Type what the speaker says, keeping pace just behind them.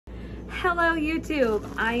Hello YouTube.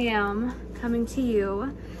 I am coming to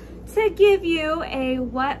you to give you a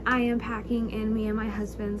what I am packing in me and my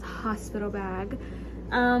husband's hospital bag.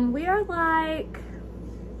 We are like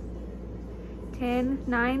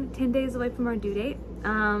 10 days away from our due date.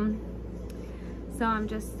 So I'm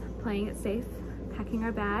just playing it safe, packing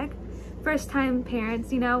our bag. First time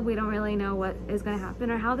parents, you know, we don't really know what is gonna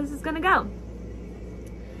happen or how this is gonna go.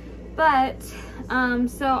 But,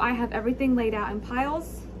 so I have everything laid out in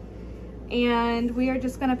piles. And we are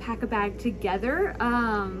just gonna pack a bag together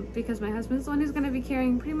because my husband's the one who's gonna be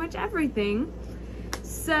carrying pretty much everything.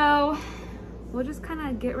 So we'll just kind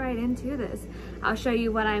of get right into this. I'll show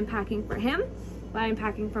you what I'm packing for him, what I'm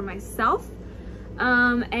packing for myself,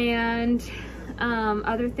 and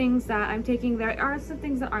other things that I'm taking. There are some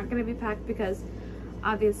things that aren't gonna be packed because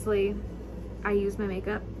obviously I use my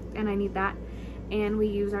makeup and I need that. And we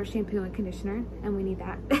use our shampoo and conditioner and we need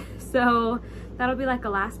that. So that'll be like a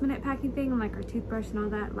last minute packing thing, and like our toothbrush and all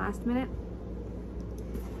that last minute.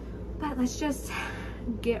 But let's just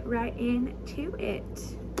get right into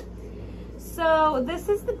it. So this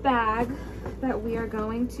is the bag that we are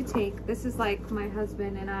going to take. This is like my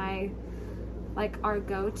husband and I, like our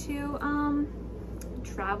go-to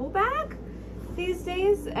travel bag these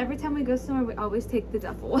days. Every time we go somewhere, we always take the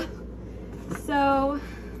duffel. So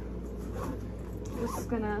just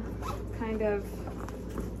gonna kind of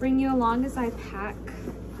bring you along as I pack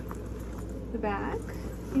the bag.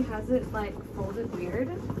 He has it like folded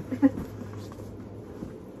weird.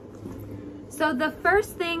 So the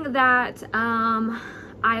first thing that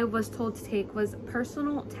I was told to take was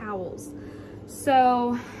personal towels.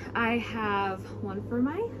 So I have one for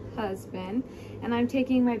my husband, and I'm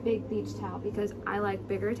taking my big beach towel because I like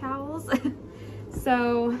bigger towels.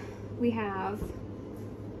 So we have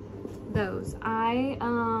those. I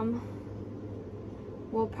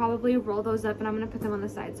will probably roll those up and I'm gonna put them on the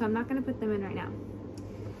side, so I'm not gonna put them in right now.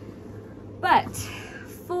 But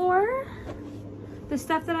for the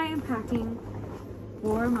stuff that I am packing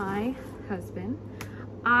for my husband,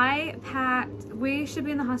 I packed, we should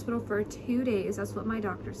be in the hospital for 2 days. That's what my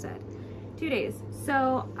doctor said, 2 days.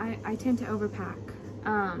 So I tend to overpack.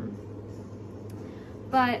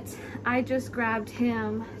 But I just grabbed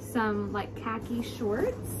him some like khaki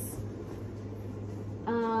shorts,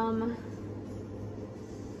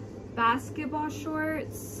 basketball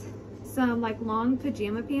shorts, some like long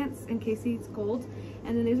pajama pants in case he's cold,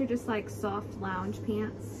 and then these are just like soft lounge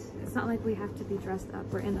pants. It's not like we have to be dressed up.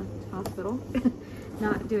 We're in a hospital,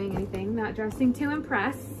 not doing anything, not dressing to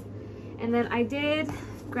impress. And then I did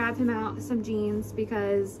grab him out some jeans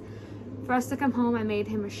because for us to come home, I made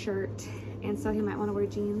him a shirt, and so he might want to wear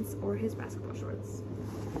jeans or his basketball shorts.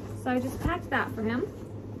 So I just packed that for him.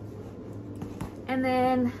 And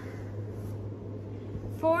then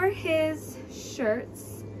for his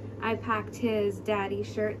shirts, I packed his daddy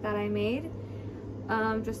shirt that I made.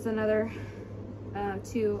 Just another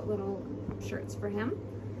 2 little shirts for him,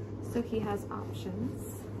 so he has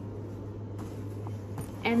options.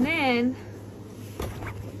 And then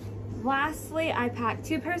lastly, I packed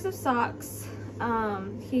 2 pairs of socks.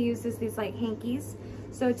 He uses these like hankies,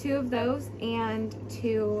 so 2 of those, and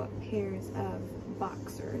 2 pairs of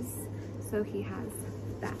boxers. So he has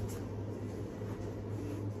that.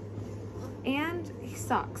 And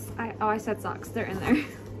socks. I said socks. They're in there.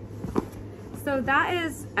 So that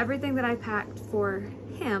is everything that I packed for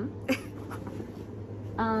him.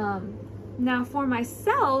 Now for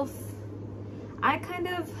myself, I kind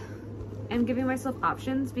of am giving myself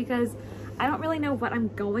options because I don't really know what I'm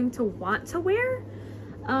going to want to wear.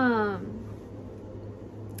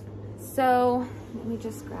 So let me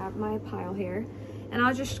just grab my pile here, and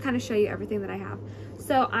I'll just kind of show you everything that I have.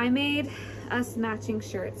 So I made us matching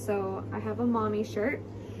shirts. So I have a mommy shirt,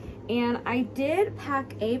 and I did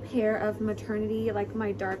pack a pair of maternity, like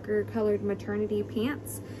my darker colored maternity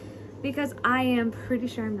pants, because I am pretty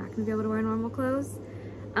sure I'm not gonna be able to wear normal clothes.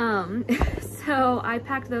 So I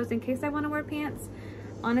packed those in case I want to wear pants.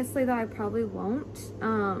 Honestly though, I probably won't.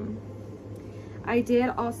 I did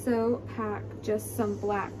also pack just some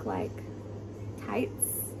black like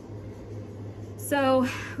tights. So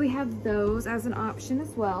we have those as an option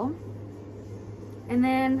as well. And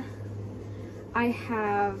then I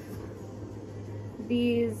have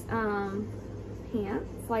these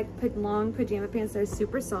pants, like long pajama pants. They're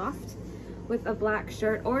super soft with a black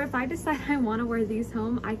shirt. Or if I decide I want to wear these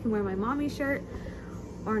home, I can wear my mommy shirt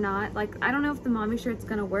or not. Like, I don't know if the mommy shirt's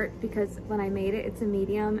gonna work because when I made it, it's a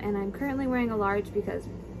medium, and I'm currently wearing a large because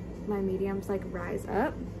my mediums like rise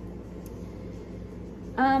up.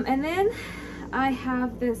 And then I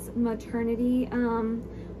have this maternity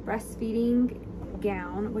breastfeeding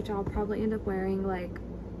gown, which I'll probably end up wearing like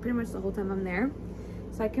pretty much the whole time I'm there,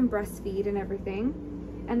 so I can breastfeed and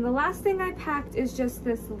everything. And the last thing I packed is just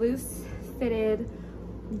this loose fitted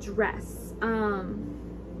dress.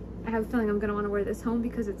 I have a feeling I'm gonna want to wear this home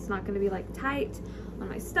because it's not gonna be like tight on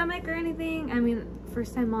my stomach or anything. I mean,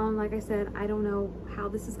 first time mom, like I said, I don't know how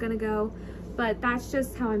this is gonna go, but that's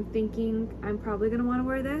just how I'm thinking. I'm probably gonna want to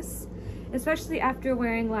wear this, especially after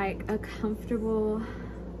wearing like a comfortable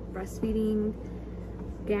breastfeeding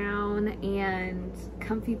gown and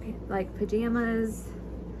comfy like pajamas.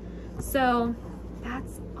 So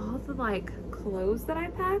that's all the like clothes that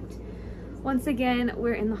I packed. Once again,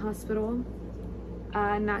 we're in the hospital,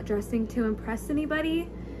 not dressing to impress anybody.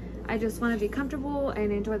 I just want to be comfortable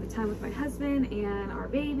and enjoy the time with my husband and our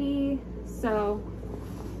baby. So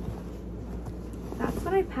that's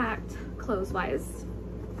what I packed clothes wise.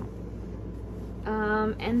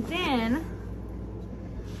 And then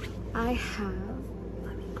I have,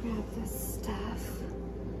 let me grab this stuff.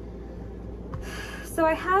 So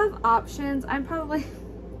I have options. I'm probably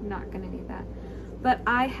not gonna need that, but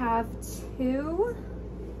I have 2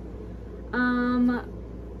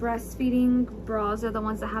 breastfeeding bras. Are the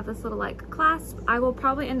ones that have this little like clasp. I will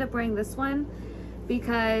probably end up wearing this one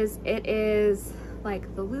because it is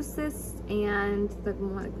like the loosest and the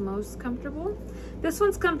like, most comfortable. This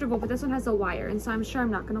one's comfortable, but this one has a wire, and so I'm sure I'm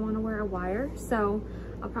not gonna want to wear a wire, so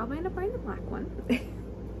I'll probably end up wearing the black one.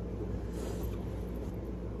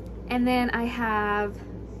 And then I have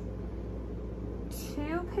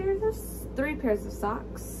 3 pairs of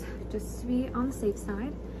socks, just to be on the safe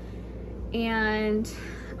side. And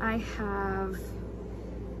I have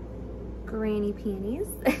granny panties.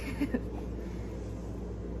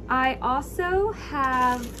 I also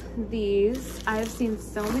have these. I've seen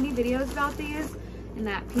so many videos about these and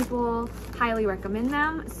that people highly recommend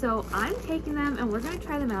them. So I'm taking them and we're gonna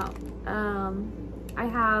try them out. I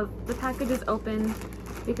have the packages open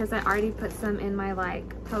because I already put some in my like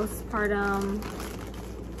postpartum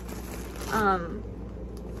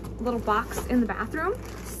little box in the bathroom.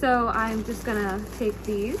 So I'm just gonna take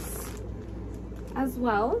these as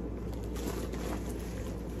well.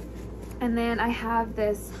 And then I have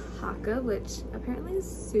this haka, which apparently is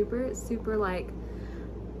super like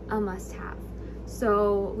a must-have.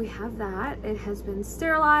 So we have that. It has been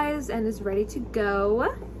sterilized and is ready to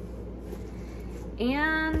go.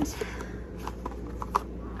 And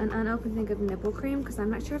an unopened thing of nipple cream because I'm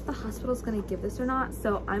not sure if the hospital is going to give this or not,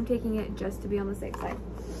 so I'm taking it just to be on the safe side.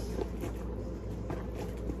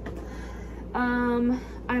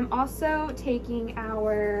 I'm also taking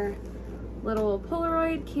our little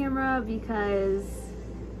Polaroid camera because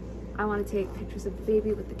I want to take pictures of the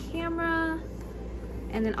baby with the camera,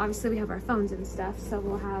 and then obviously we have our phones and stuff, so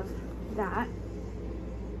we'll have that.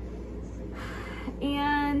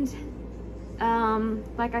 And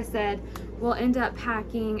like I said, we'll end up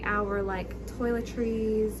packing our like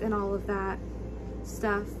toiletries and all of that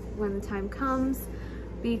stuff when the time comes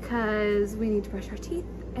because we need to brush our teeth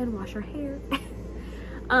and wash our hair.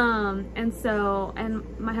 And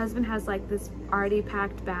my husband has like this already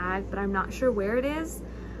packed bag, but I'm not sure where it is.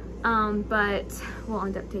 But we'll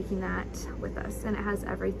end up taking that with us, and it has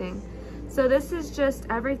everything. So this is just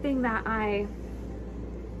everything that I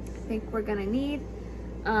think we're gonna need.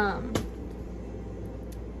 I'm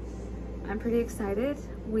pretty excited.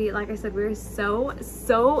 Like I said, we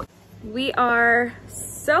are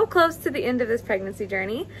so close to the end of this pregnancy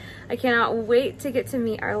journey. I cannot wait to get to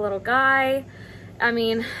meet our little guy. I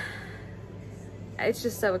mean, it's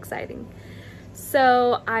just so exciting.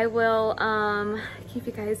 So I will keep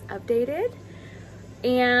you guys updated,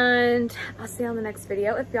 and I'll see you on the next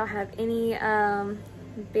video. If y'all have any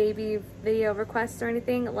baby video requests or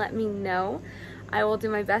anything, let me know. I will do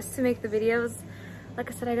my best to make the videos. Like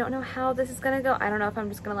I said, I don't know how this is gonna go. I don't know if I'm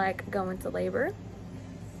just gonna like go into labor,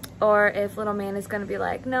 or if little man is gonna be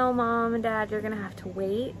like, no, mom and dad, you're gonna have to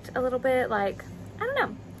wait a little bit. Like, I don't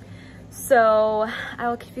know. So I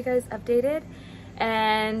will keep you guys updated,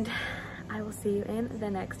 and I will see you in the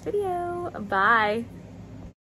next video. Bye.